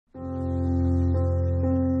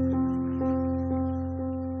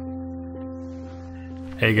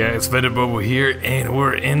Hey guys, Bubble here, and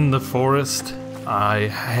we're in the forest. I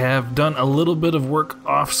have done a little bit of work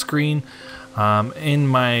off screen. In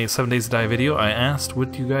my 7 Days to Die video, I asked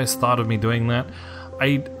what you guys thought of me doing that.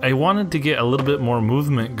 I wanted to get a little bit more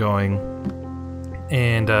movement going,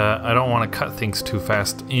 and I don't want to cut things too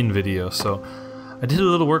fast in video, so I did a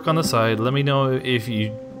little work on the side. Let me know if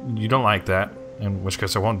you don't like that, in which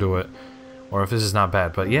case I won't do it, or if this is not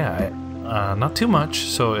bad. But yeah, not too much,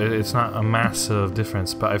 so it's not a massive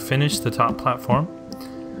difference. But I finished the top platform.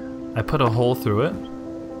 I put a hole through it,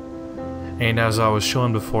 and as I was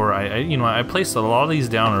showing before, I placed a lot of these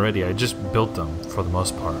down already. I just built them for the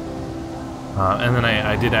most part, and then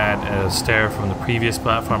I did add a stair from the previous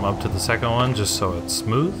platform up to the second one, just so it's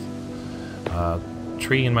smooth.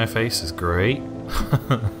 Tree in my face is great.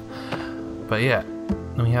 But yeah,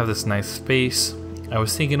 then we have this nice space. I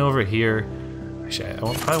was thinking over here. Actually, I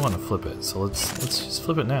probably want to flip it, so let's just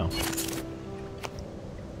flip it now.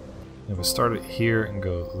 If I start it here and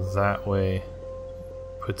go that way,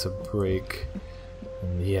 puts a break,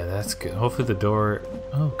 and yeah, that's good. Hopefully the door.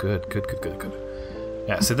 Oh, good.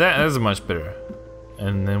 Yeah, so that is much better.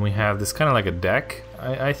 And then we have this kind of like a deck.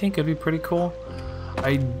 I think it'd be pretty cool.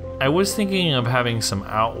 I was thinking of having some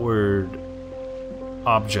outward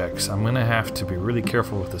objects. I'm gonna have to be really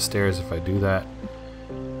careful with the stairs if I do that.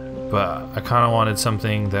 But I kind of wanted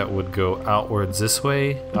something that would go outwards this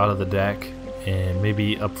way, out of the deck, and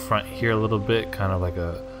maybe up front here a little bit, kind of like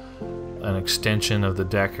an extension of the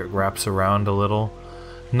deck. It wraps around a little.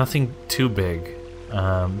 Nothing too big,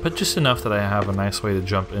 but just enough that I have a nice way to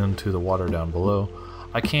jump into the water down below.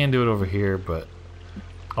 I can do it over here, but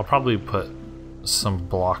I'll probably put some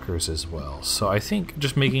blockers as well. So I think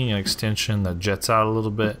just making an extension that jets out a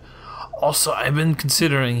little bit. Also, I've been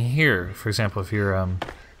considering here, for example, if you're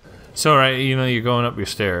so right, you're going up your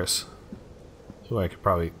stairs. Oh, I could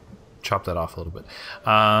probably chop that off a little bit.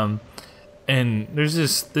 And there's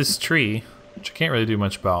this tree, which I can't really do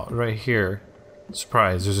much about, right here.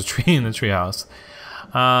 Surprise, there's a tree in the treehouse.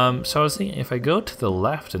 So I was thinking, if I go to the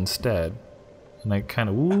left instead, and I kind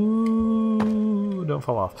of, ooh, don't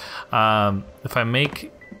fall off. If I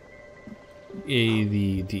make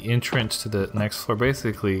the entrance to the next floor,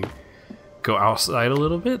 basically go outside a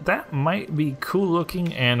little bit, that might be cool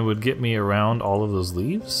looking and would get me around all of those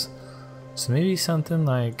leaves. So maybe something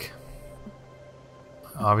like,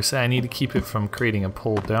 obviously I need to keep it from creating a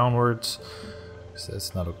pull downwards, so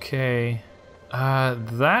that's not okay.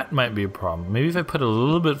 That might be a problem. Maybe if I put it a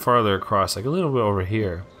little bit farther across, like a little bit over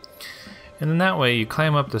here, and then that way you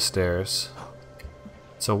climb up the stairs.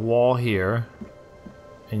 It's a wall here,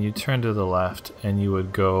 and you turn to the left, and you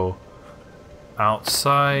would go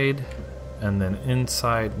outside and then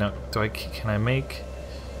inside. Now, can I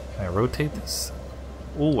rotate this?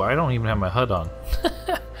 Ooh, I don't even have my HUD on.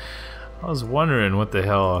 I was wondering what the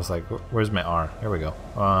hell. I was like, where's my R? There we go.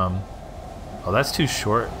 Oh, that's too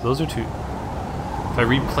short. Those are too. If I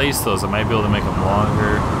replace those, I might be able to make them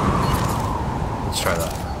longer. Let's try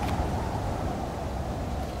that.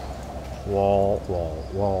 Wall.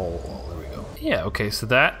 There we go. Yeah. Okay. So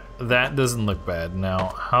that doesn't look bad. Now,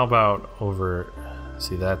 how about over?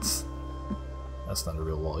 See, that's not a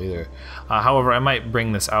real wall either. However, I might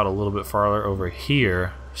bring this out a little bit farther over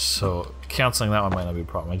here, so canceling that one might not be a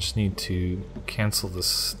problem. I just need to cancel the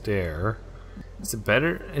stair. Is it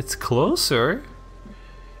better? It's closer.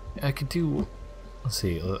 I could do, let's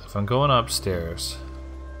see, if I'm going upstairs,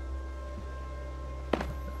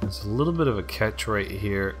 there's a little bit of a catch right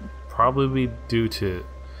here, probably due to,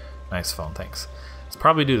 nice phone, thanks. It's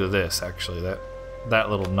probably due to this, actually, that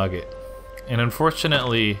little nugget. And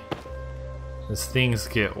unfortunately, as things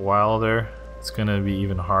get wilder, it's gonna be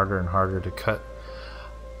even harder and harder to cut.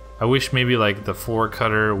 I wish maybe like the floor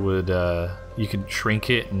cutter would, you could shrink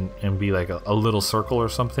it and be like a little circle or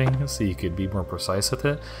something, so you could be more precise with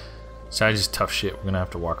it. So I just tough shit, we're gonna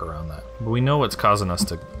have to walk around that. But we know what's causing us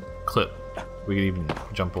to clip. We could even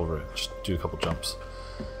jump over it, just do a couple jumps.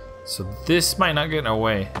 So this might not get in our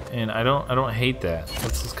way, and I don't hate that.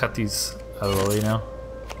 Let's just cut these out of the way now.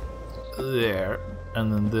 There.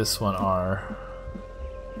 And then this one are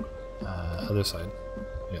other side.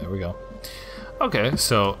 Yeah, there we go. Okay,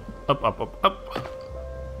 so up,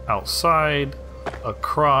 outside,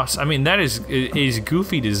 across. I mean, that is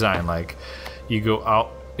goofy design. Like, you go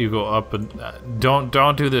out, you go up, and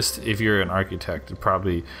don't do this if you're an architect.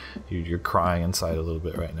 Probably you're crying inside a little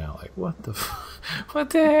bit right now. Like, what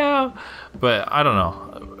the hell? But I don't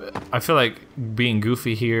know. I feel like being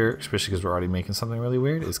goofy here, especially because we're already making something really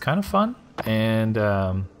weird, is kind of fun. And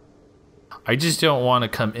I just don't want to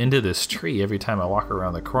come into this tree every time I walk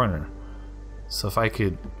around the corner. So if I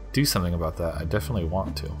could do something about that, I definitely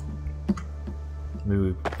want to. Maybe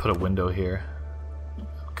we put a window here.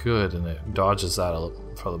 Good, and it dodges that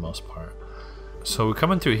for the most part. So we're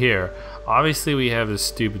coming through here. Obviously we have this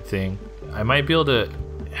stupid thing. I might be able to...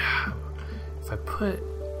 If I put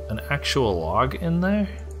an actual log in there...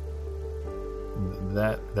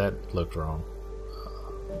 That looked wrong.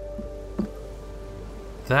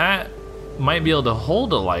 That might be able to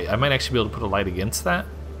hold a light. I might actually be able to put a light against that,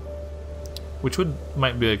 which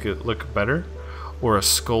might be like look better, or a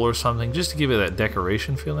skull or something, just to give it that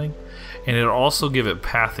decoration feeling. And it'll also give it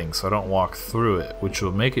pathing, so I don't walk through it, which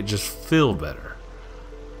will make it just feel better.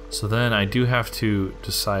 So then I do have to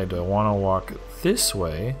decide, do I want to walk this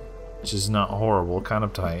way, which is not horrible, kind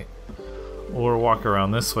of tight, or walk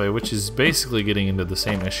around this way, which is basically getting into the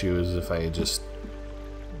same issue as if I just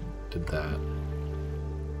did that.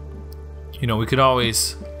 You know, we could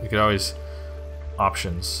always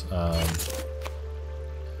options. I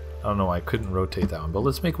don't know why I couldn't rotate that one, but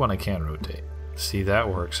let's make one I can rotate. See, that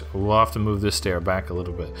works. We'll have to move this stair back a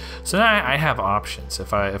little bit. So now I have options.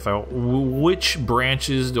 Which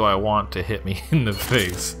branches do I want to hit me in the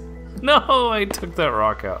face? No, I took that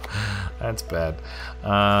rock out. That's bad.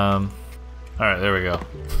 All right, there we go.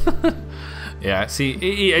 Yeah,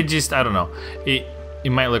 see, I don't know. It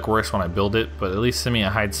might look worse when I build it, but at least I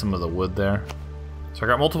hide some of the wood there. So I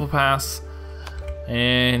got multiple paths,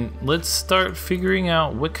 and let's start figuring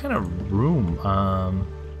out what kind of room.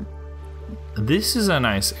 This is a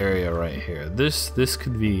nice area right here. This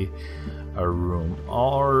could be a room,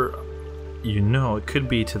 or it could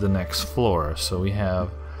be to the next floor. So we have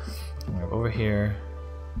over here,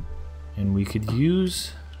 and we could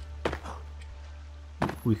use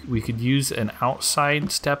an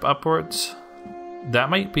outside step upwards.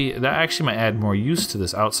 That actually might add more use to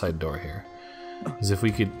this outside door here. Is if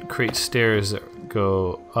we could create stairs that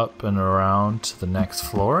go up and around to the next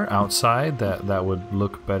floor outside, that would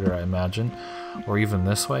look better, I imagine. Or even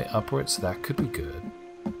this way upwards, that could be good.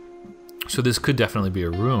 So this could definitely be a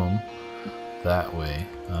room that way.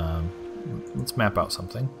 Let's map out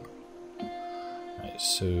something. Alright,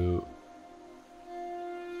 so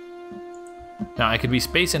now I could be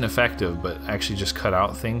space ineffective, but actually just cut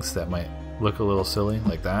out things that might look a little silly,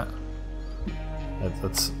 like that.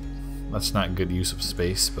 That's not good use of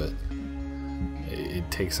space, but it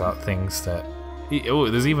takes out things that... Oh,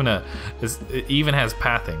 it even has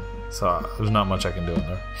pathing, so there's not much I can do in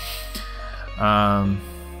there.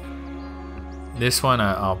 This one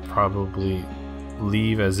I'll probably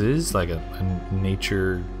leave as is, like a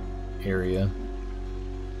nature area.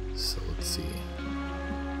 So let's see.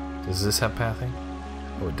 Does this have pathing?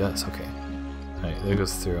 Oh, it does. Okay. All right, there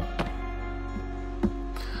goes through.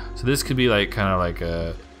 So this could be like kind of like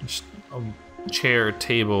a chair,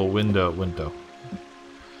 table, window,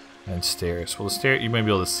 and stairs. Well, the stair, you may be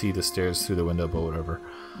able to see the stairs through the window, but whatever.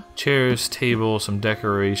 Chairs, table, some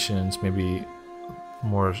decorations, maybe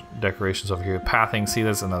more decorations over here. Pathing, see,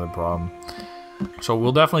 that's another problem. So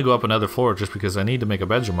we'll definitely go up another floor just because I need to make a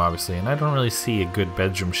bedroom, obviously, and I don't really see a good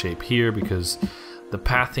bedroom shape here because the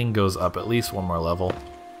pathing goes up at least one more level.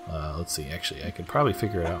 Let's see, actually, I could probably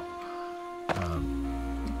figure it out.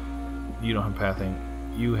 You don't have pathing.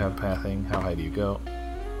 You have pathing. How high do you go?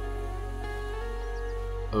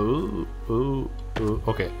 Oh,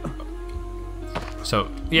 okay. So,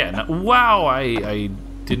 yeah, wow, I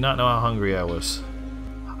did not know how hungry I was.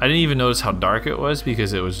 I didn't even notice how dark it was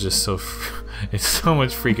because it was just so, it's so much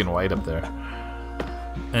freaking white up there.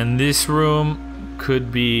 And this room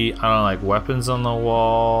could be, I don't know, like weapons on the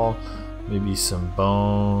wall, maybe some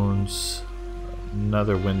bones.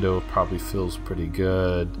 Another window probably feels pretty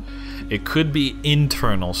good. It could be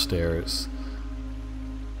internal stairs,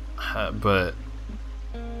 but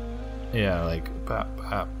yeah, like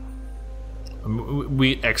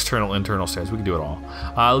external, internal stairs. We can do it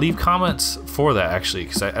all. Leave comments for that actually,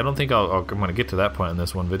 because I don't think I'm going to get to that point in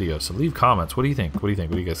this one video. So leave comments. What do you think? What do you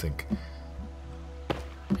think? What do you guys think?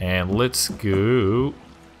 And let's go.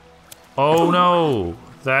 Oh no,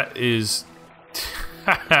 that is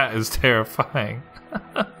that is terrifying.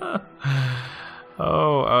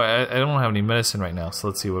 Oh, I don't have any medicine right now, so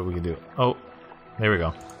let's see what we can do. Oh, there we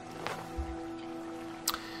go.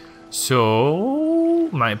 So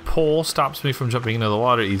my pole stops me from jumping into the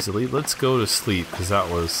water easily. Let's go to sleep because that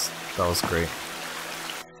was great.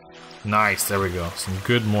 Nice, there we go. Some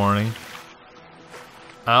good morning.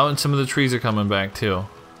 Oh, and some of the trees are coming back too.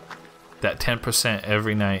 That 10%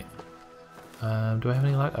 every night. Do I have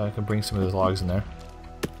any logs? I can bring some of those logs in there.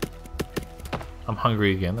 I'm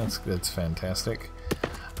hungry again. That's fantastic.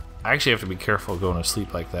 I actually have to be careful going to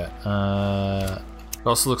sleep like that. It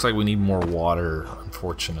also looks like we need more water,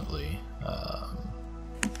 unfortunately.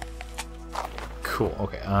 Cool.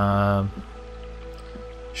 Okay.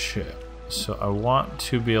 Shit. So I want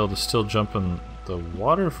to be able to still jump in the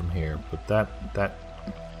water from here, but that's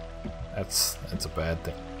a bad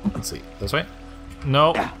thing. Let's see. This way?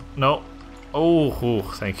 No. No. Oh,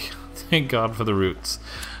 thank you. Thank God for the roots.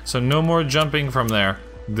 So no more jumping from there.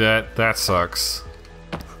 That sucks.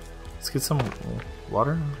 Let's get some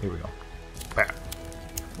water. Here we go. Bam.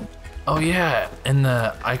 Oh yeah, and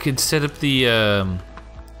I could set up the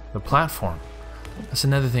platform. That's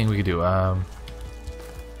another thing we could do.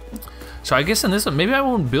 So I guess in this one, maybe I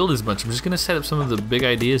won't build as much. I'm just gonna set up some of the big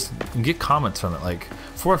ideas and get comments from it. Like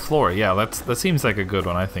 4th floor, yeah, that seems like a good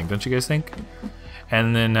one. I think, don't you guys think?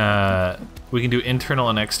 And then we can do internal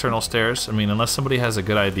and external stairs. I mean, unless somebody has a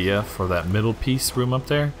good idea for that middle piece room up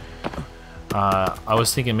there. I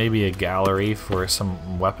was thinking maybe a gallery for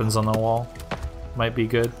some weapons on the wall might be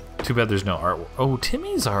good. Too bad there's no artwork. Oh,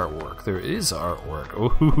 Timmy's artwork. There is artwork.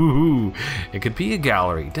 Ooh, it could be a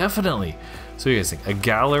gallery, definitely. So you guys think a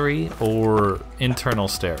gallery or internal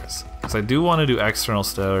stairs? Because I do want to do external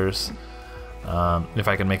stairs if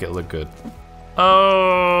I can make it look good.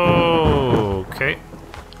 Oh, okay.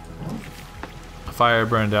 Fire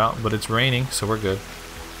burned out, but it's raining, so we're good.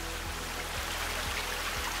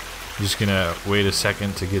 I'm just gonna wait a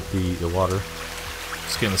second to get the water.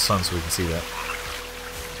 Just get in the sun so we can see that.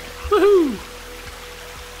 Woohoo!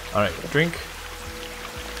 Alright, drink.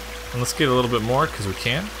 And let's get a little bit more because we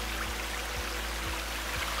can.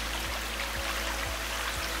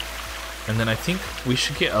 And then I think we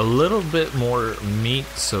should get a little bit more meat,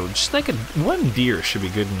 so just like one deer should be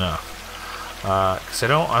good enough. Because I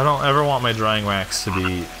don't ever want my drying racks to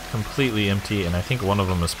be completely empty, and I think one of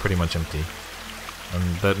them is pretty much empty,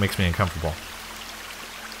 and that makes me uncomfortable.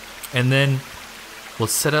 And then we'll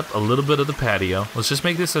set up a little bit of the patio. Let's just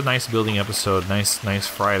make this a nice building episode, nice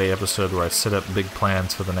Friday episode where I set up big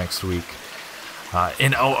plans for the next week.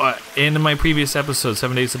 In my previous episode,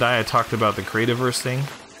 7 Days to Die, I talked about the Creativerse thing.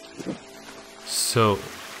 So,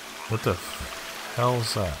 what the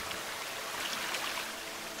hell's that?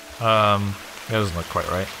 That doesn't look quite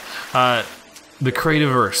right. The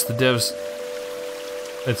Creativerse, the devs,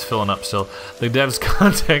 it's filling up still. The devs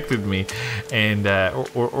contacted me, and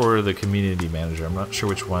or the community manager. I'm not sure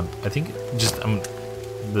which one. I think just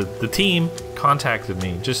the team contacted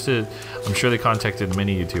me. I'm sure they contacted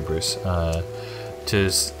many YouTubers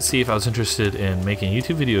to see if I was interested in making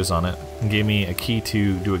YouTube videos on it, and gave me a key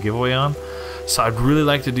to do a giveaway on. So I'd really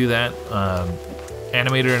like to do that.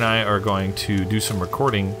 Animator and I are going to do some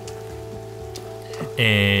recording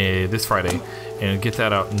this Friday and get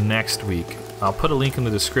that out next week. I'll put a link in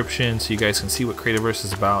the description so you guys can see what Creativerse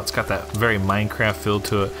is about. It's got that very Minecraft feel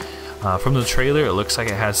to it. From the trailer, it looks like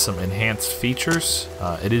it has some enhanced features.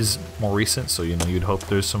 It is more recent, so you'd hope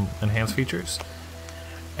there's some enhanced features.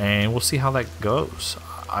 And we'll see how that goes.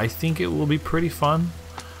 I think it will be pretty fun.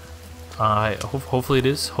 Hopefully it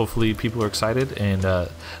is. Hopefully people are excited. And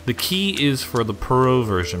the key is for the Pro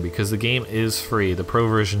version, because the game is free. The Pro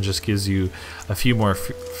version just gives you a few more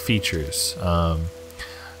features.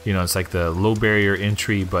 It's like the low barrier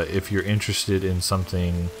entry, but if you're interested in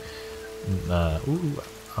something... ooh,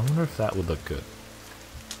 I wonder if that would look good.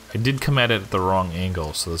 I did come at it at the wrong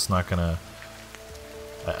angle, so it's not gonna...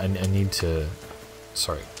 I need to...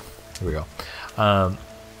 Sorry. Here we go.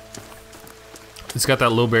 It's got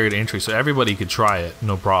that low barrier to entry, so everybody could try it,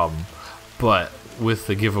 no problem. But with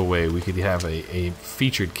the giveaway, we could have a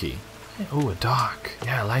featured key. Oh, a dock.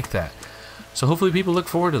 Yeah, I like that. So hopefully people look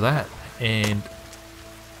forward to that, and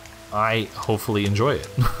I hopefully enjoy it.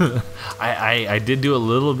 I did do a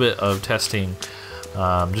little bit of testing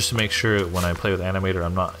just to make sure when I play with Animator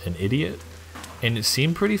I'm not an idiot, and it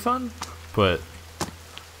seemed pretty fun, but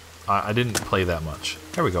I didn't play that much.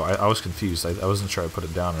 There we go. I was confused. I wasn't sure I put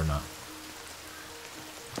it down or not.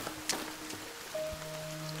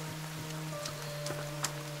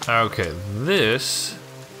 Okay, this...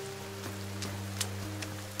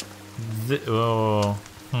 I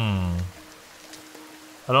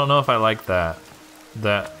don't know if I like that.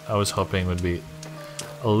 That I was hoping would be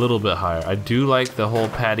a little bit higher. I do like the whole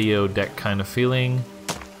patio deck kind of feeling.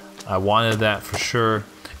 I wanted that for sure.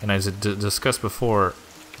 And as discussed before,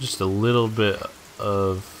 just a little bit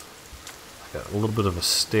of a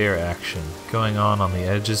stair action going on the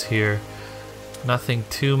edges here. Nothing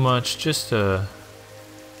too much, just a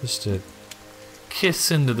kiss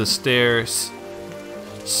into the stairs,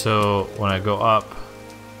 so when I go up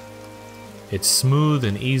it's smooth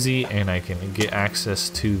and easy and I can get access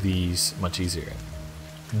to these much easier.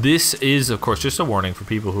 This is of course just a warning for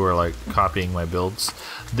people who are like copying my builds.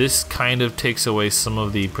 This kind of takes away some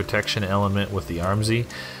of the protection element with the Armsy,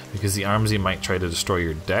 because the Armsy might try to destroy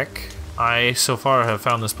your deck. I so far have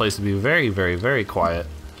found this place to be very, very, very quiet.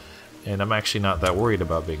 and I'm actually not that worried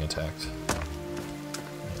about being attacked.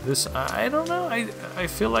 This, I don't know, I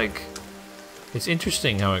feel like it's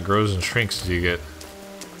interesting how it grows and shrinks as you get.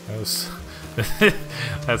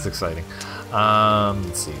 That's exciting.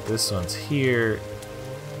 Let's see, this one's here,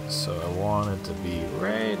 so I want it to be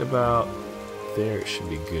right about there. It should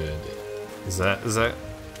be good. Is that?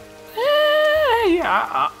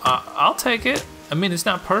 Yeah, I'll take it. I mean, it's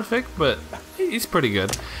not perfect, but it's pretty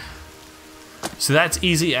good. So that's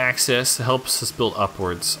easy access. It helps us build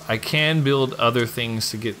upwards. I can build other things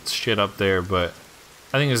to get shit up there, but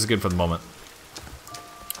I think this is good for the moment.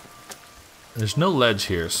 There's no ledge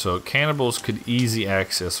here, so cannibals could easy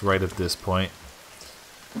access right at this point.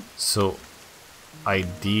 So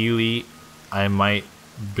ideally, I might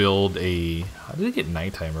build a... How did it get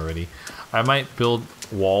nighttime already? I might build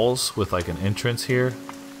walls with like an entrance here.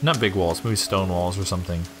 Not big walls, maybe stone walls or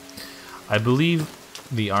something. I believe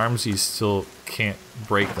the armsies still can't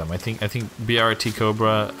break them. I think BRT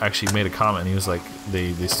Cobra actually made a comment and he was like,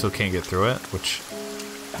 they still can't get through it, which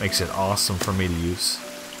makes it awesome for me to use.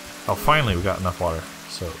 Oh, finally we got enough water.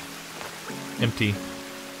 So, empty.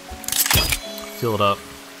 Fill it up.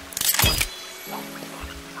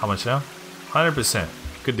 How much now? 100%.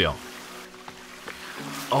 Good deal.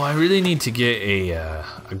 Oh, I really need to get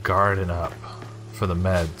a garden up for the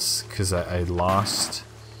meds, because I lost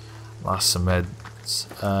some meds.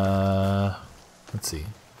 Let's see.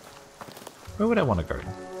 Where would I want a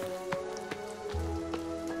garden?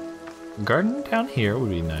 Garden down here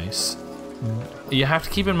would be nice. You have to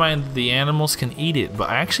keep in mind that the animals can eat it, but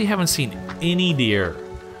I actually haven't seen any deer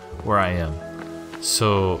where I am.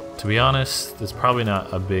 So, to be honest, that's probably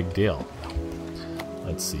not a big deal.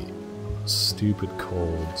 Let's see. Stupid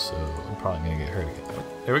cold, so I'm probably gonna get hurt again.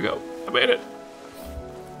 There we go. I made it.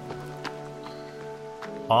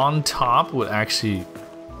 On top would actually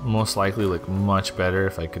most likely look much better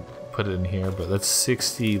if I could put it in here, but that's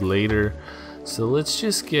 60 later. So let's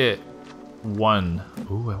just get one.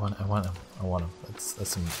 Ooh, I want him.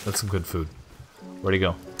 That's some good food. Where'd he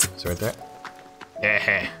go? Is it right there?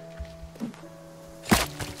 Yeah.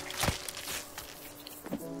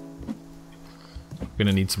 We're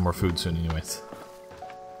gonna need some more food soon anyways.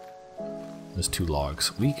 There's 2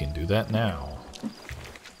 logs. We can do that now.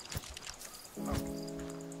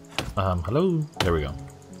 Hello? There we go.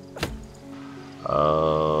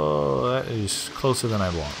 Oh, that is closer than I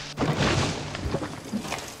want.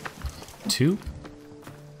 2.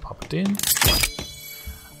 Pop it in.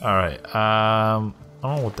 Alright, I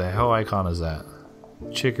don't know what the hell icon is that.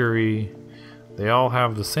 Chicory. They all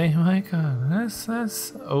have the same icon. That's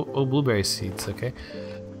oh, blueberry seeds, okay.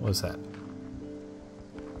 What's that?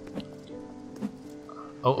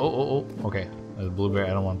 Oh, okay. There's a blueberry,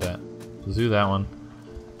 I don't want that. Let's do that one.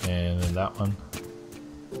 And then that one.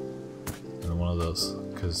 And one of those.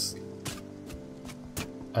 Because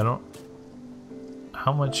I don't...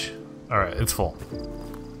 How much? Alright, it's full.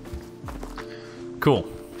 Cool.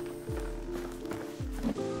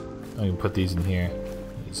 I can put these in here.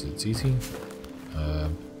 It's easy.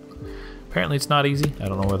 Apparently it's not easy. I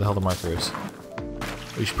don't know where the hell the marker is.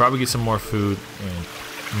 We should probably get some more food.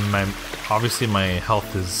 And obviously my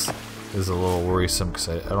health is a little worrisome because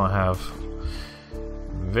I don't have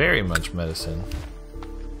very much medicine.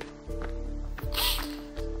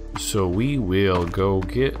 So we will go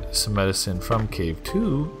get some medicine from Cave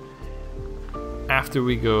 2 after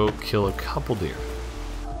we go kill a couple deer.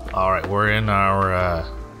 Alright, we're in our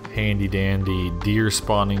handy dandy deer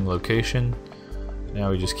spawning location. Now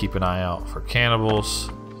we just keep an eye out for cannibals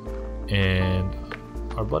and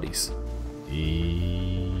our buddies.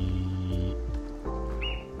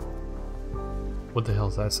 What the hell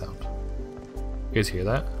is that sound? You guys hear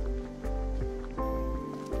that?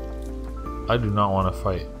 I do not want to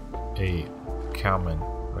fight a cowman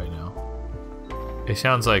right now. It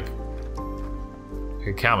sounds like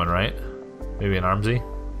a cowman, right? Maybe an armsy?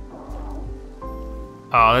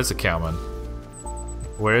 Oh, that's a cowman.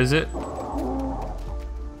 Where is it?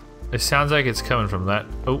 It sounds like it's coming from that.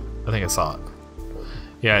 Oh, I think I saw it.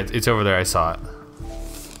 Yeah, it's over there. I saw it.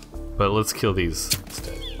 But let's kill these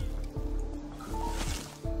instead.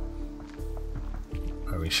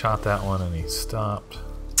 Alright, we shot that one and he stopped.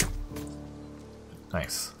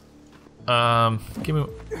 Nice. Give me.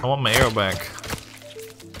 I want my arrow back.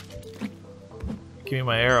 Give me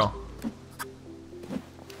my arrow.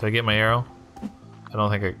 Did I get my arrow? I don't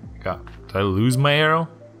think I got. Did I lose my arrow?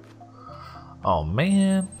 Oh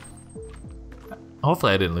man.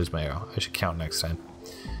 Hopefully I didn't lose my arrow. I should count next time.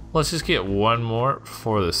 Let's just get one more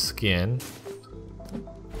for the skin.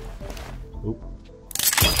 Oop.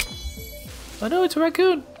 Oh no, it's a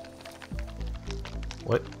raccoon.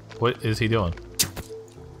 What is he doing?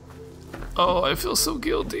 Oh, I feel so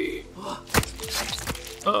guilty.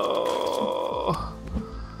 Oh,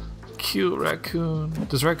 cute raccoon.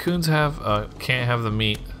 Does raccoons have can't have the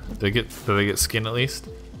meat? Do they get skin at least?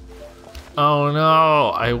 Oh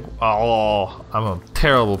no! I'm a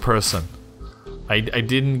terrible person. I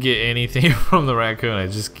didn't get anything from the raccoon. I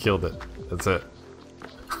just killed it. That's it.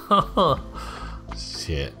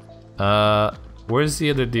 Shit. Where's the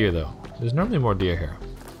other deer though? There's normally more deer here.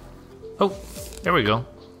 Oh, there we go.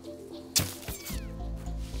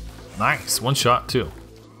 Nice, one shot too.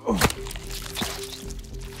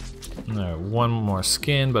 Alright, one more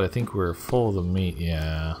skin, but I think we're full of the meat.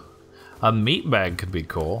 Yeah, a meat bag could be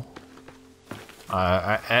cool.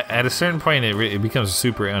 At a certain point, it becomes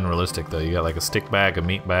super unrealistic though. You got like a stick bag, a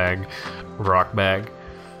meat bag, rock bag.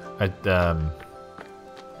 That's a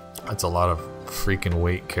lot of freaking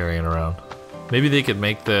weight carrying around. Maybe they could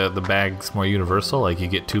make the bags more universal. Like you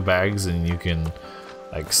get 2 bags and you can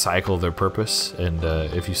like cycle their purpose. And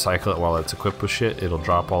if you cycle it while it's equipped with shit, it'll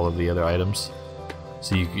drop all of the other items.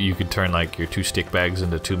 So you could turn like your 2 stick bags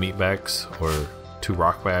into 2 meat bags or 2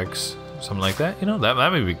 rock bags, something like that. You know,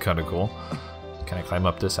 that may be kind of cool. Can I climb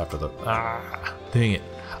up this after the... Ah, dang it.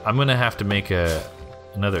 I'm gonna have to make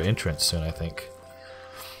another entrance soon, I think.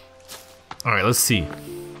 Alright, let's see.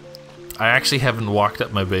 I actually haven't walked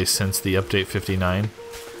up my base since the update 59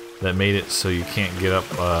 that made it so you can't get up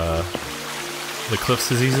the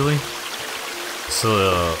cliffs as easily.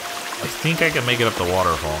 So I think I can make it up the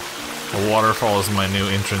waterfall. The waterfall is my new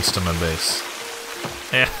entrance to my base.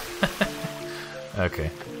 Yeah.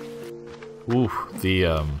 Okay. Ooh,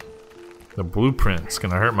 the blueprint's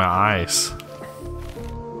gonna hurt my eyes.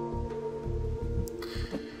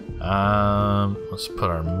 Let's put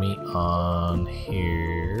our meat on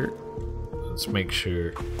here. Let's make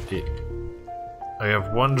sure I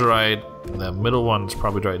have 1 dried. The middle one's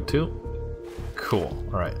probably dried too. Cool.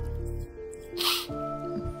 All right.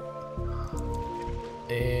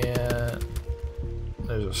 And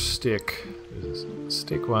there's a stick. There's a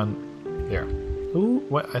stick one there. Ooh,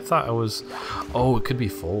 what? I thought I was. Oh, it could be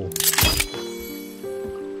full.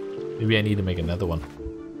 Maybe I need to make another one.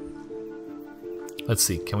 Let's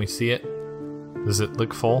see. Can we see it? Does it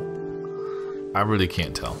look full? I really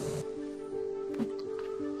can't tell.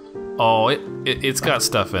 Oh, it's got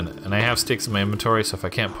stuff in it, and I have sticks in my inventory, so if I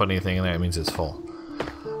can't put anything in there, it means it's full.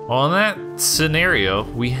 Well, in that scenario,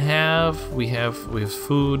 we have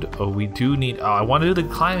food. Oh, we do need. Oh, I want to do the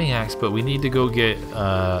climbing axe, but we need to go get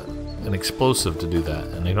an explosive to do that,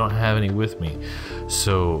 and I don't have any with me.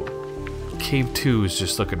 So, Cave 2 is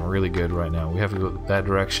just looking really good right now. We have to go that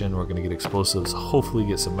direction. We're gonna get explosives. Hopefully,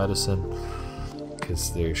 get some medicine,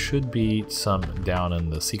 because there should be some down in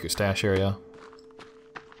the secret stash area.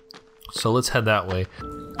 So let's head that way.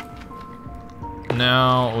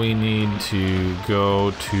 Now we need to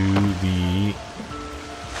go to the...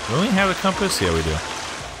 Do we have a compass? Yeah, we do.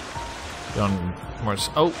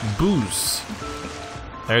 Oh, booze.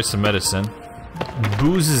 There's some medicine.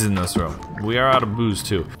 Booze is in this room. We are out of booze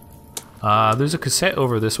too. There's a cassette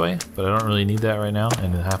over this way, but I don't really need that right now,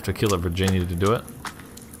 and I have to kill a Virginia to do it.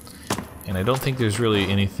 And I don't think there's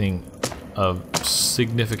really anything of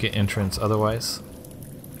significant entrance otherwise.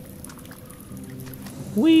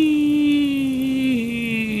 Whee!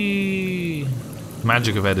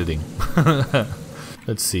 Magic of editing.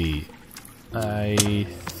 Let's see. I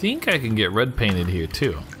think I can get red painted here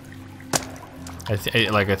too. I think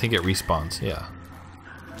it respawns. Yeah.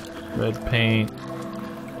 Red paint.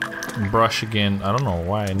 Brush again. I don't know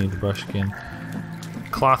why I need the brush again.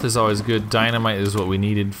 Cloth is always good. Dynamite is what we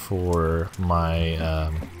needed for my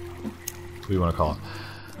what do you want to call it?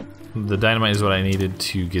 The dynamite is what I needed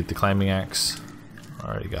to get the climbing axe.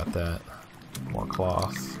 Already got that. More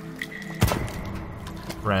cloth.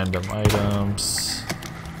 Random items.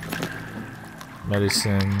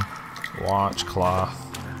 Medicine. Watch, cloth.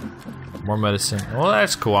 More medicine. Well,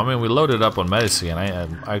 that's cool. I mean, we loaded up on medicine.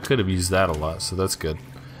 I could have used that a lot, so that's good.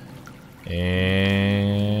 And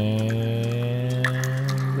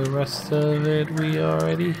the rest of it we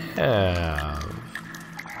already have.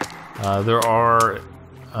 There are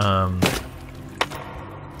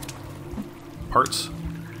parts,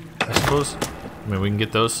 I suppose. I mean, we can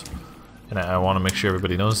get those, and I want to make sure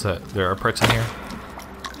everybody knows that there are parts in here.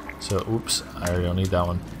 So, oops, I already don't need that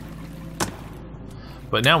one.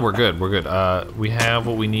 But now we're good. We're good. We have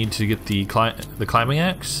what we need to get the climbing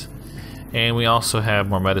axe, and we also have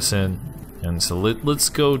more medicine. And so let's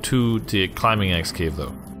go to the climbing axe cave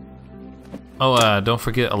though. Oh, don't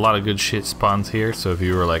forget, a lot of good shit spawns here. So if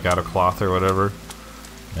you were like out of cloth or whatever,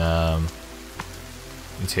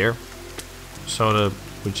 it's here. Soda,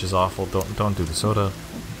 which is awful. Don't do the soda.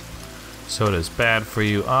 Soda's bad for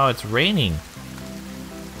you. Oh, it's raining.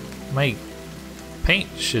 My paint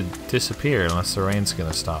should disappear unless the rain's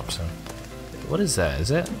gonna stop soon. What is that? Is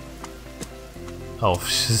it? Oh,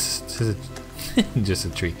 just a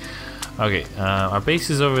tree. Okay, our base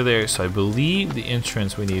is over there, so I believe the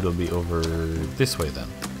entrance we need will be over this way then.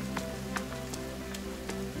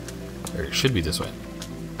 Or it should be this way.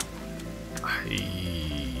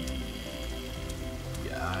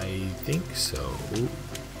 I think so.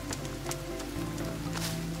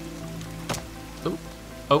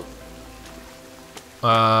 Oh.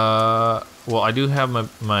 Well, I do have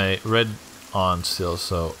my red on still,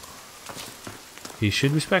 so he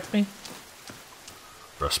should respect me.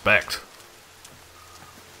 Respect.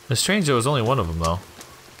 It's strange there was only one of them though.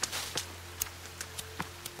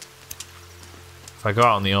 If I go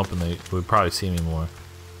out in the open, they would probably see me more.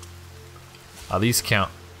 These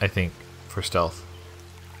count, I think, for stealth.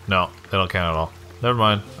 No, they don't count at all. Never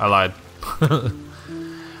mind, I lied.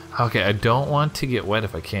 Okay, I don't want to get wet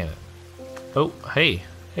if I can. Oh, hey.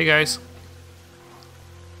 Hey guys.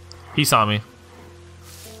 He saw me.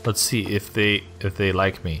 Let's see if they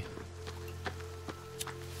like me.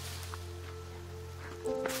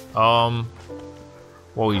 Well,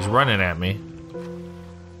 he's running at me.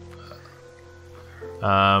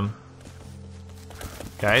 Guys.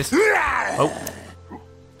 Oh.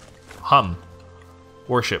 Hum.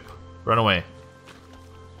 Worship. Run away.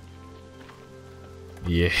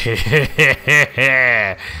 Yeah.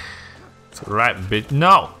 That's right, bitch.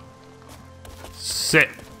 No. Sit.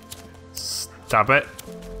 Stop it.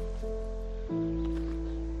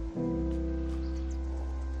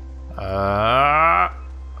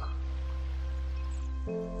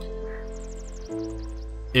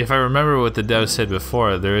 If I remember what the dev said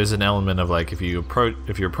before, there is an element of like if you're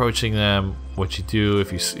approaching them, what you do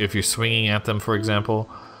if you're swinging at them, for example,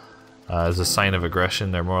 as a sign of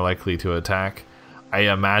aggression, they're more likely to attack. I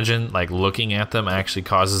imagine like looking at them actually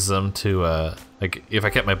causes them to like if I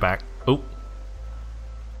kept my back. Oh,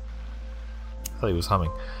 I thought he was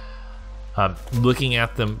humming. Looking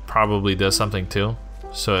at them probably does something too.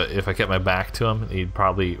 So if I kept my back to him, he'd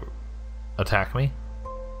probably attack me.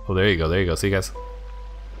 Oh, there you go. There you go. See you guys.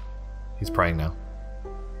 He's praying now.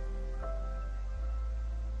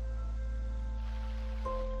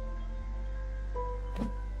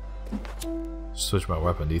 Switch my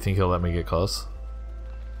weapon. Do you think he'll let me get close?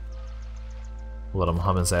 Let him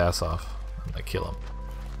hum his ass off. I'm gonna kill him.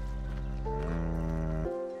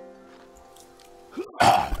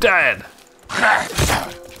 Dead!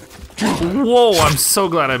 Whoa, I'm so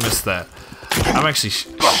glad I missed that. I'm actually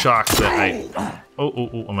shocked that I...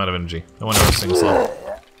 Oh, I'm out of energy. No wonder I was staying slow.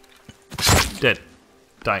 Dead.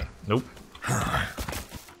 Die. Nope.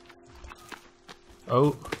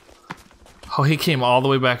 Oh, he came all the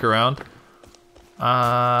way back around.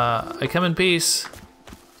 I come in peace.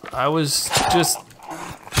 I was just...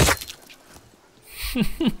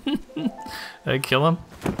 Did I kill him?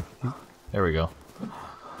 There we go.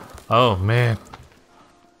 Oh, man.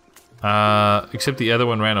 Except the other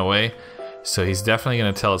one ran away, so he's definitely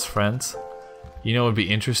gonna tell his friends. You know what would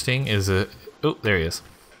be interesting is oh, there he is.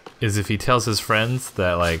 Is if he tells his friends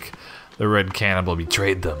that, like, the red cannibal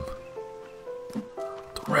betrayed them.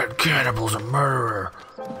 The red cannibal's a murderer.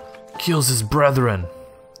 Kills his brethren.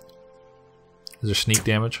 Is there sneak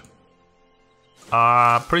damage?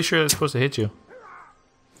 Pretty sure that's supposed to hit you.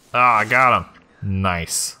 Ah, I got him.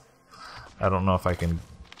 Nice. I don't know if I can...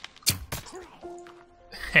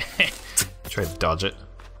 Try to dodge it.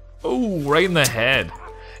 Oh, right in the head.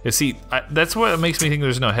 You see, that's what makes me think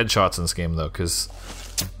there's no headshots in this game, though, because...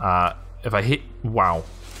 if I hit, wow,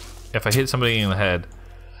 if I hit somebody in the head,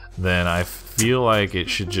 then I feel like it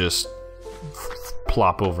should just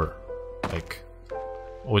plop over. Like,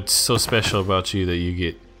 what's so special about you that you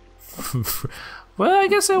get? Well, I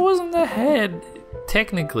guess it wasn't the head,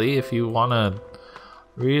 technically, if you want to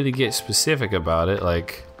really get specific about it.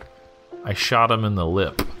 Like, I shot him in the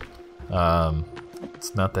lip.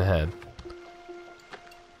 It's not the head.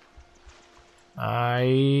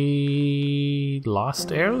 I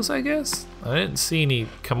lost arrows, I guess? I didn't see any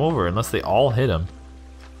come over unless they all hit him.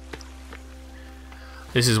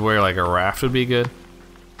 This is where like a raft would be good.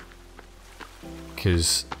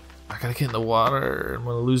 Cause I gotta get in the water. I'm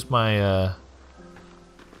gonna lose my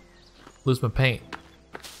paint.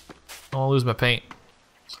 I wanna lose my paint.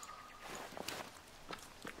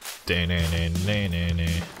 I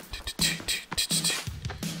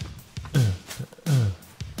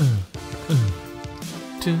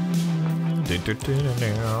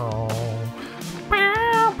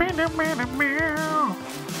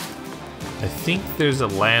think there's a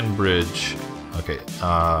land bridge. Okay,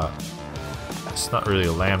 It's not really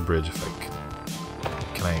a land bridge. If I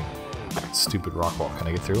can I stupid rock wall? Can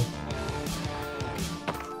I get through?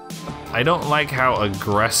 I don't like how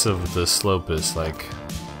aggressive the slope is. Like,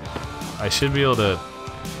 I should be able to.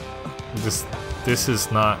 This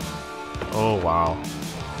is not. Oh wow.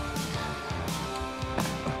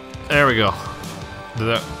 There we go. Did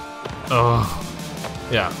that? Oh,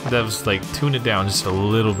 yeah. That was like tune it down just a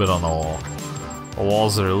little bit on the wall. The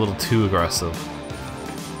walls are a little too aggressive.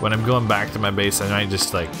 When I'm going back to my base, I might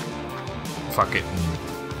just like fuck it and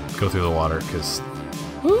go through the water because.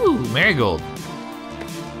 Woo, marigold.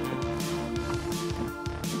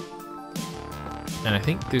 And I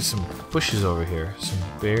think there's some bushes over here. Some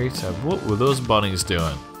berries. What were those bunnies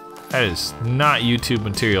doing? That is not YouTube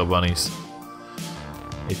material, bunnies.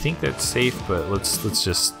 I think that's safe, but let's be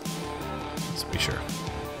sure.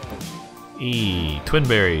 Twin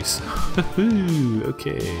berries.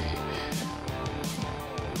 Okay.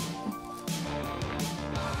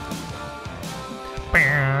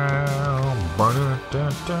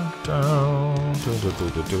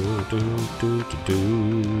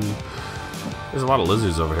 There's a lot of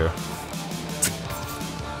lizards over here.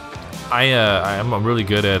 I'm really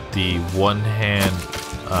good at the one-hand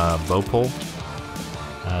bow pull.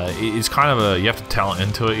 It's kind of a, you have to talent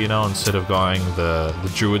into it, you know, instead of going the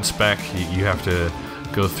druid spec, you have to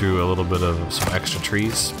go through a little bit of some extra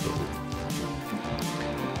trees.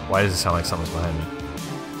 Why does it sound like something's behind me?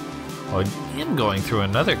 Oh, I am going through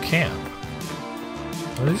another camp.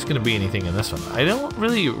 Well, there's going to be anything in this one. I don't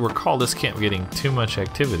really recall this camp getting too much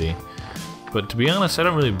activity, but to be honest, I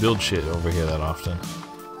don't really build shit over here that often.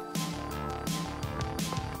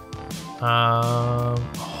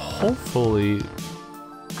 Hopefully,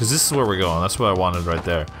 because this is where we're going. That's what I wanted right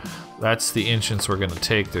there. That's the entrance we're gonna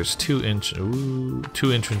take. There's two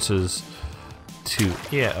entrances.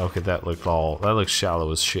 Yeah, okay, that looks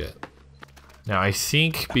shallow as shit. Now I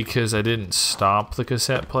think because I didn't stop the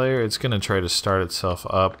cassette player, it's gonna try to start itself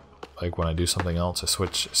up. Like when I do something else, I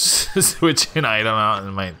switch an item out,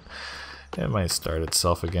 and it might start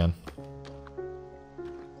itself again.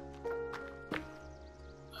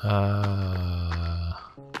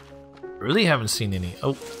 Really haven't seen any.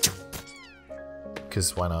 Oh,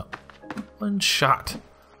 because why not? One shot.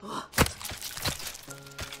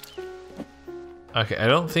 Okay, I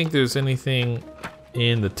don't think there's anything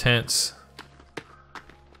in the tents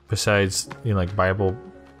besides, you know, like Bible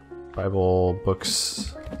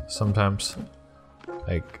books. Sometimes,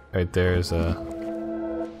 like right there is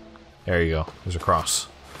a. There you go. There's a cross.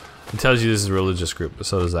 It tells you this is a religious group, but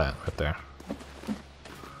so does that right there.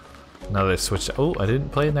 Now that I switched. Oh, I didn't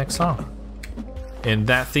play the next song. And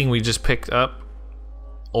that thing we just picked up,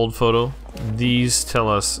 old photo. These tell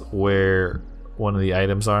us where one of the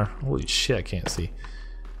items are. Holy shit, I can't see.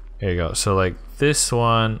 There you go. So like this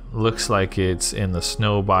one looks like it's in the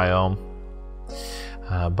snow biome,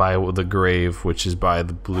 by the grave, which is by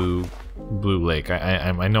the blue lake.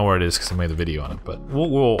 I know where it is because I made the video on it. But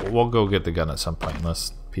we'll go get the gun at some point,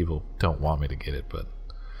 unless people don't want me to get it. But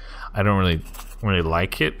I don't really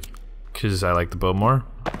like it because I like the bow more.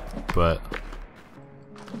 But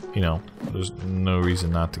you know, there's no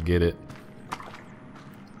reason not to get it.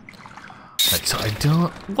 Right, so I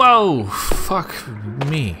don't. Whoa! Fuck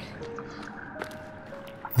me.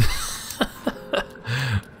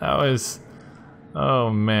 That was. Oh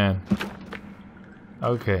man.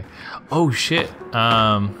 Okay. Oh shit.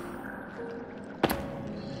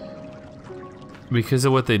 Because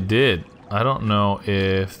of what they did, I don't know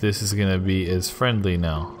if this is gonna be as friendly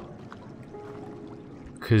now.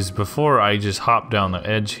 Because before I just hopped down the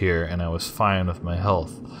edge here and I was fine with my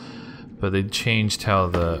health. But they changed how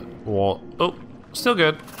the wall... Oh, still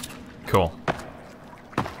good. Cool.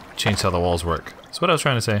 Changed how the walls work. That's what I was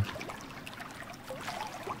trying to say.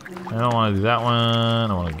 I don't want to do that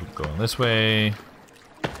one. I want to keep going this way.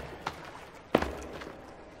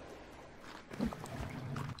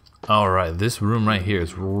 Alright, this room right here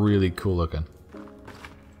is really cool looking.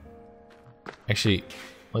 Actually,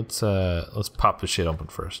 let's pop the shit open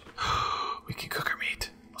first. We can cook our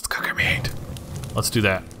meat. Let's cook our meat. Let's do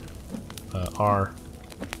that. R.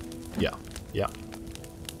 Yeah.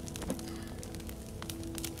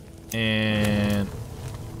 And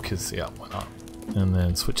because yeah, why not? And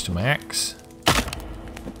then switch to my axe.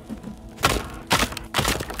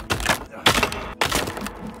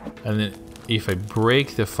 And then if I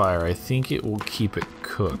break the fire, I think it will keep it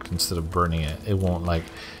cooked instead of burning it. It won't, like,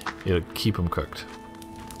 it'll keep them cooked.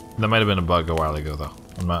 That might have been a bug a while ago though.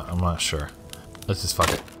 I'm not sure. Let's just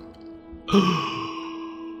fuck it.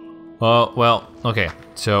 Well, okay.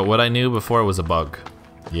 So what I knew before was a bug.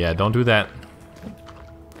 Yeah, don't do that.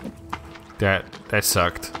 That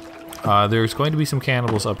sucked. There's going to be some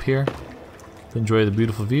cannibals up here to enjoy the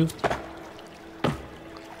beautiful view.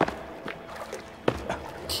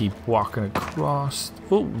 Keep walking across.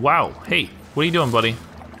 Oh, wow. Hey, what are you doing, buddy?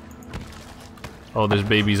 Oh, there's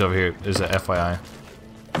babies over here. There's a FYI.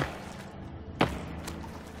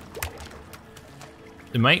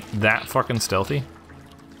 Am I that fucking stealthy?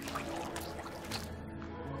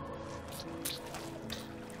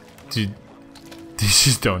 Dude, they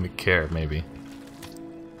just don't care, maybe.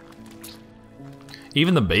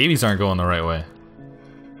 Even the babies aren't going the right way.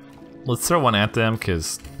 Let's throw one at them,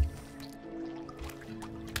 because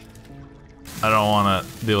I don't want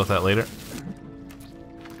to deal with that later.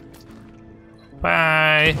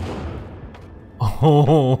 Bye!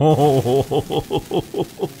 Oh,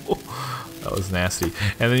 that was nasty.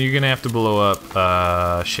 And then you're gonna have to blow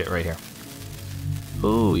up shit right here.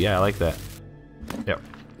 Ooh, yeah, I like that. Yep,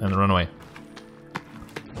 and then run away.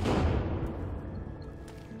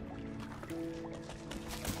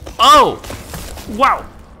 Oh! Wow!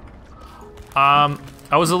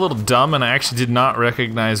 I was a little dumb and I actually did not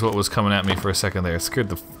recognize what was coming at me for a second there. It scared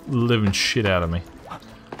the living shit out of me.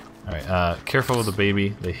 Alright, careful with the baby.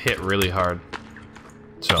 They hit really hard.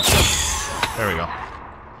 So, there we go.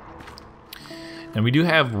 And we do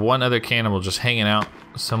have one other cannibal just hanging out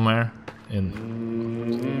somewhere in...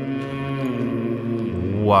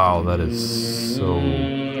 Wow, that is so...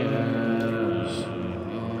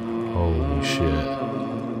 Holy shit.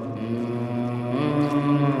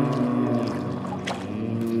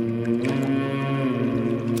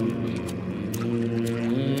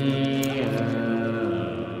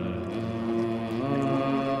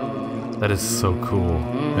 That is so cool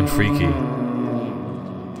and freaky.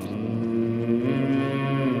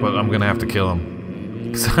 But I'm gonna have to kill him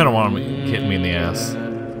because I don't want him hitting me in the ass.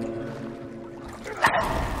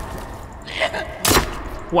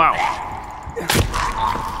 Wow.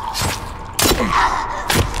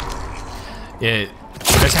 Yeah,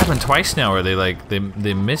 it's happened twice now where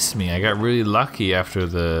they missed me. I got really lucky after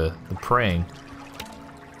the praying.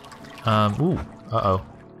 Ooh, uh-oh.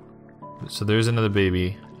 So there's another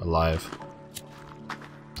baby alive.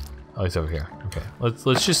 Oh, he's over here. Okay, let's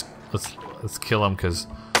kill him because,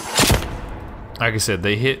 like I said,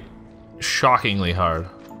 they hit shockingly hard.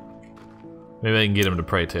 Maybe I can get him to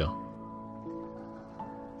pray too.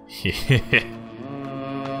 Yeah.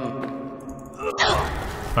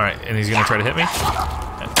 All right, and he's gonna try to hit me, and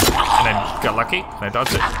I got lucky and I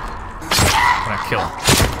dodged it, and I kill him.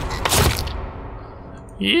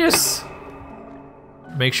 Yes.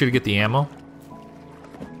 Make sure to get the ammo.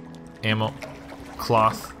 Ammo,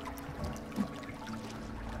 cloth,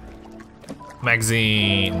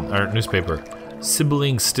 magazine, or newspaper.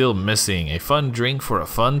 Sibling still missing. A fun drink for a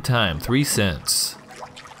fun time. 3 cents.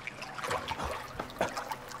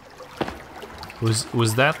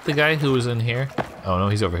 Was that the guy who was in here? Oh no,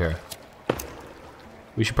 he's over here.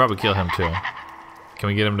 We should probably kill him too. Can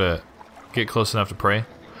we get him to get close enough to pray?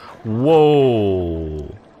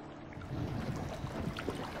 Whoa!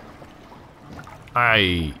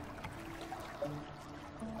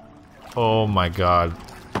 Oh my god.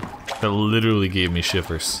 That literally gave me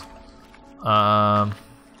shivers.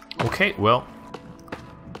 Okay, well.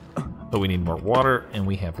 But we need more water, and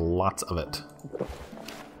we have lots of it.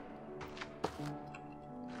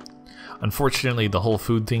 Unfortunately, the whole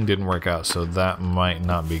food thing didn't work out, so that might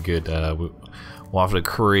not be good. We'll have to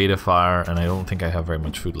create a fire, and I don't think I have very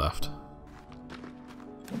much food left.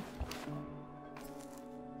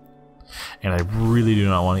 And I really do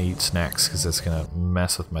not want to eat snacks, because that's going to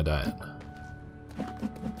mess with my diet.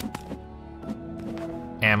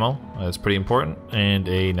 Ammo, that's pretty important, and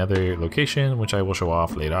another location, which I will show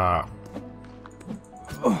off later.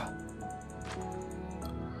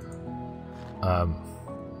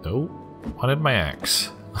 No. Wanted my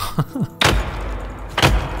axe. Come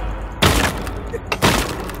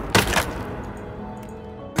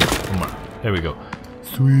on. There we go.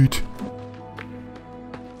 Sweet.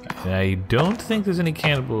 I don't think there's any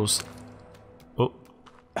cannibals. Oh.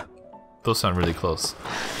 Those sound really close.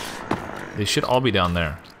 They should all be down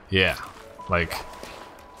there. Yeah. Like,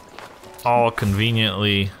 all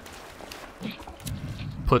conveniently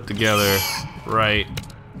put together right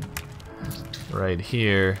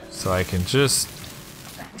here, so I can just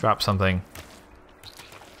drop something.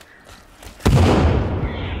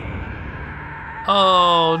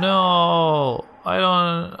 Oh no!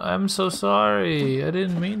 I'm so sorry. I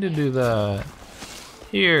didn't mean to do that.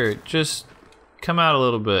 Here, just come out a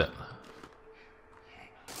little bit.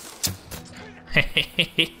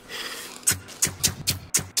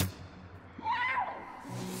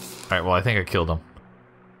 Alright, well I think I killed him.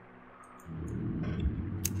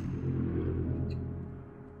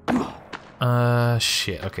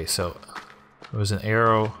 Shit. Okay, so there was an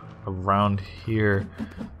arrow around here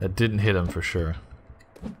that didn't hit him for sure.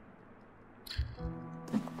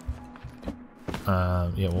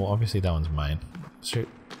 Yeah, well, obviously that one's mine. Shoot.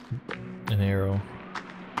 An arrow.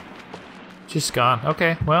 Just gone.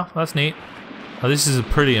 Okay, well, that's neat. Oh, this is a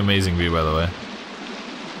pretty amazing view, by the way.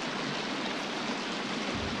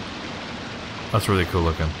 That's really cool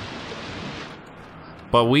looking.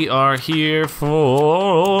 But we are here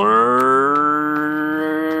for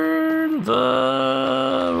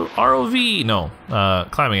the ROV. No,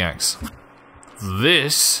 climbing axe.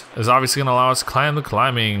 This is obviously gonna allow us to climb the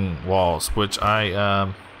climbing walls, which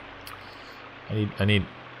I need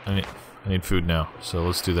food now. So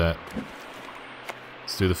let's do that.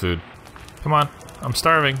 Let's do the food. Come on, I'm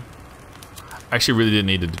starving. I actually really didn't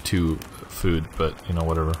need to do 2 food, but you know,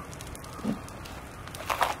 whatever.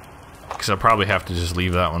 Because I'll probably have to just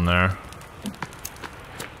leave that one there.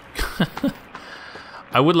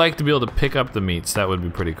 I would like to be able to pick up the meats. That would be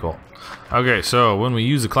pretty cool. Okay, so when we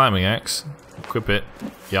use the climbing axe, equip it.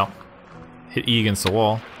 Yep. Hit E against the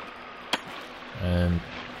wall. And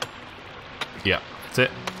yeah, that's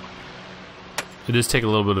it. It does take a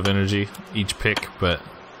little bit of energy each pick, but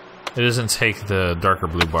it doesn't take the darker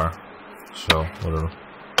blue bar. So, whatever.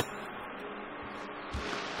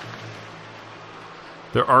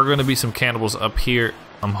 There are going to be some cannibals up here.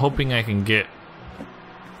 I'm hoping I can get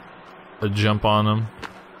a jump on them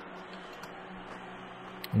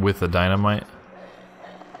with the dynamite.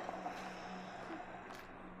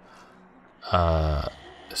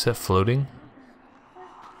 Is that floating?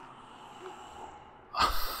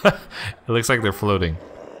 It looks like they're floating.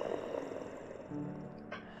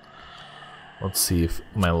 Let's see if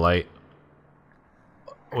my light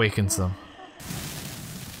awakens them.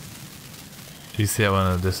 Do you see that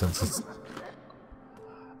one in the distance? It's...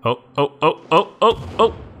 Oh!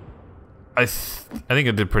 I think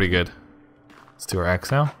it did pretty good. Let's do our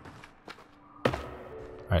axe now.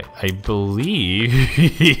 Alright, I believe...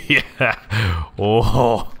 yeah.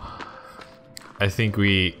 Oh! I think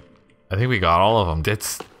we got all of them.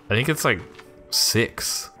 I think it's like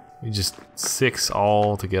 6. We just 6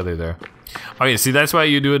 all together there. Okay, see, that's why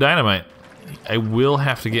you do a dynamite. I will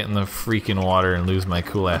have to get in the freaking water and lose my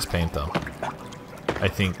cool ass paint though. I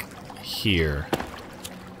think here.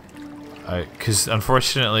 Because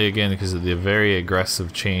unfortunately, again, because of the very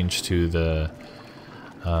aggressive change to the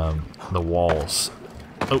walls.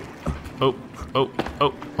 Oh!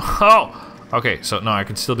 Okay, so no, I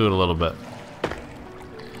can still do it a little bit.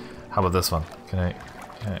 How about this one? Can I?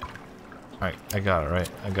 Alright, I got it, right?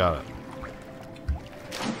 I got it.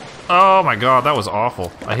 Oh my god, that was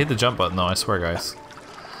awful. I hit the jump button though, I swear, guys.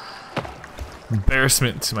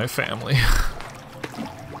 Embarrassment to my family.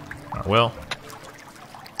 Well,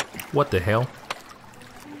 what the hell?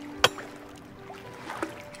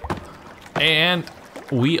 And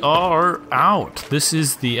we are out. This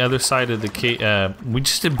is the other side of the cave. We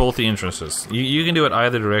just did both the entrances. You can do it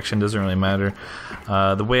either direction, doesn't really matter.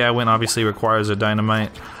 The way I went obviously requires a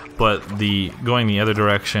dynamite, but going the other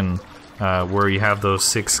direction, where you have those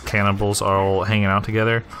 6 cannibals all hanging out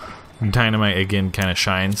together, dynamite again kind of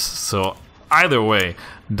shines. So either way,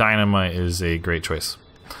 dynamite is a great choice.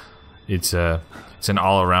 It's an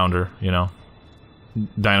all-arounder, you know.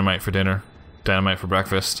 Dynamite for dinner, dynamite for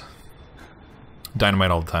breakfast,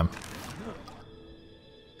 dynamite all the time.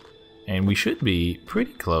 And we should be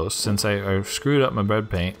pretty close. Since I screwed up my bread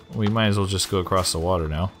paint, we might as well just go across the water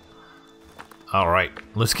now. Alright,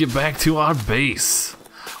 let's get back to our base.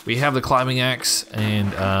 We have the climbing axe,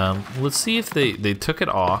 and let's see if they took it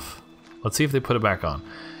off. Let's see if they put it back on.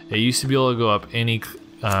 It used to be able to go up any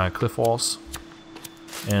cliff walls,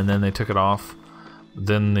 and then they took it off.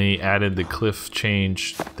 Then they added the cliff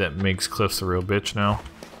change that makes cliffs a real bitch now.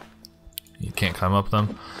 You can't climb up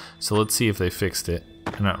them. So let's see if they fixed it.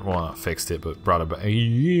 Not fixed it, but brought it back.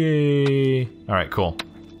 Yay! Alright, cool.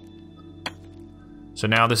 So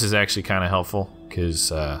now this is actually kind of helpful,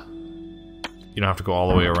 because you don't have to go all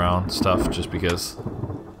the way around stuff just because.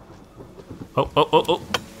 Oh.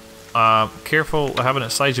 Careful having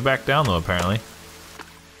it slide you back down though, apparently.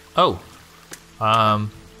 Oh.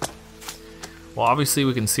 Well, obviously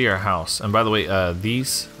we can see our house. And by the way,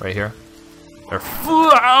 these right here, they're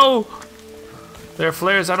they're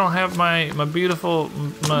flares. I don't have my beautiful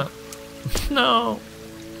no.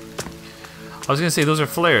 I was gonna say those are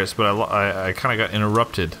flares, but I kind of got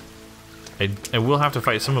interrupted. I will have to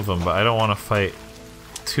fight some of them, but I don't want to fight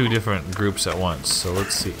 2 different groups at once. So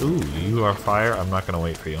let's see. Ooh, you are fire. I'm not gonna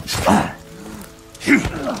wait for you.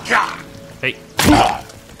 Hey.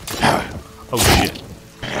 Oh shit.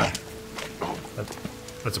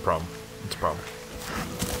 That's a problem. That's a problem.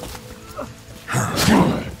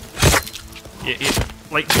 Yeah.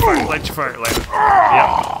 Light your fire, light your fire, light it.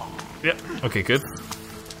 Yep. Okay, good.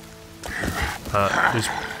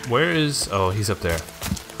 Where is... Oh, he's up there.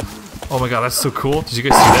 Oh my god, that's so cool. Did you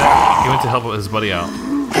guys see that? He went to help his buddy out.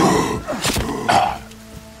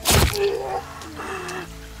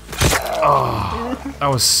 Oh, that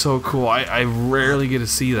was so cool. I rarely get to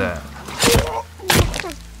see that.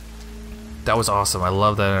 That was awesome. I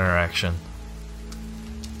love that interaction.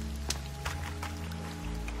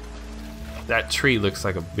 That tree looks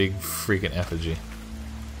like a big freaking effigy.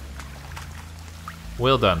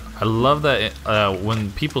 Well done. I love that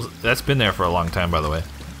when people... That's been there for a long time, by the way.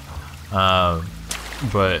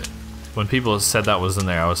 But when people said that was in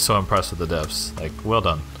there, I was so impressed with the devs. Like, well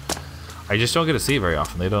done. I just don't get to see it very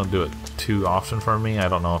often. They don't do it too often for me. I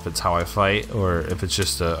don't know if it's how I fight or if it's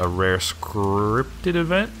just a rare scripted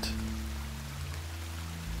event.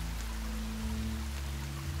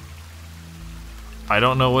 I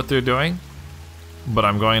don't know what they're doing, but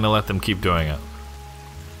I'm going to let them keep doing it.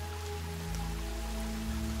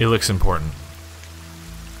 It looks important.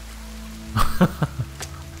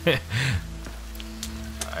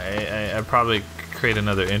 I'd probably create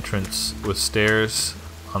another entrance with stairs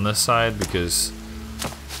on this side because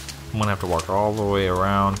I'm gonna have to walk all the way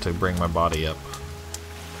around to bring my body up.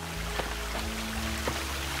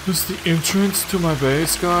 This is the entrance to my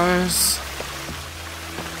base, guys.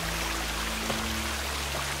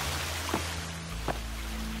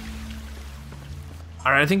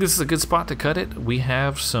 Alright, I think this is a good spot to cut it. We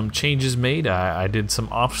have some changes made. I did some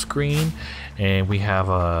off-screen, and we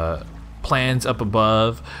have plans up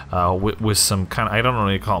above with some kind of, I don't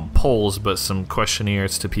really call them polls, but some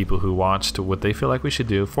questionnaires to people who watched to what they feel like we should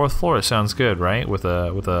do. 4th floor sounds good, right? With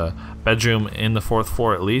a bedroom in the 4th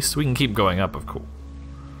floor at least. We can keep going up, of course.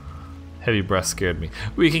 Heavy breath scared me.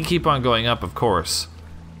 We can keep on going up, of course.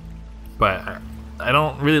 But I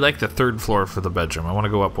don't really like the 3rd floor for the bedroom. I want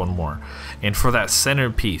to go up one more. And for that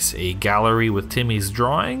centerpiece, a gallery with Timmy's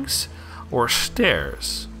drawings or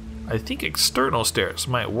stairs. I think external stairs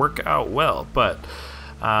might work out well, but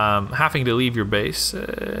having to leave your base, I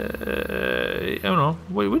don't know.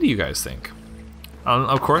 What do you guys think?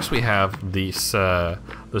 Of course, we have this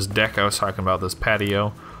deck I was talking about, this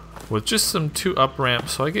patio, with just some 2 up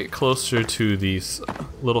ramps, so I get closer to these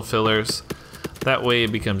little fillers. That way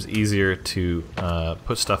it becomes easier to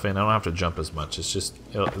put stuff in. I don't have to jump as much. It's just,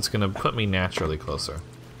 it's gonna put me naturally closer.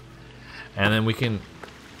 And then we can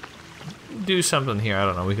do something here. I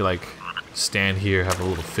don't know. We could like stand here, have a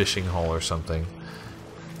little fishing hole or something.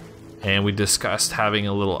 And we discussed having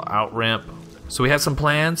a little out ramp. So we had some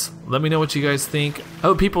plans. Let me know what you guys think. I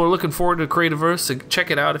hope people are looking forward to Creativerse. So check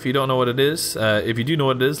it out if you don't know what it is. If you do know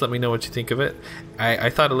what it is, let me know what you think of it. I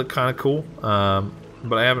thought it looked kind of cool.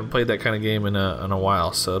 But I haven't played that kind of game in a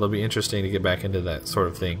while, so it'll be interesting to get back into that sort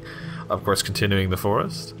of thing. Of course, continuing the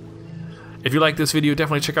forest. If you like this video,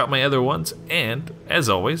 definitely check out my other ones. And, as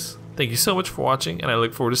always, thank you so much for watching, and I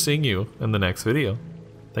look forward to seeing you in the next video.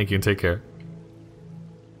 Thank you and take care.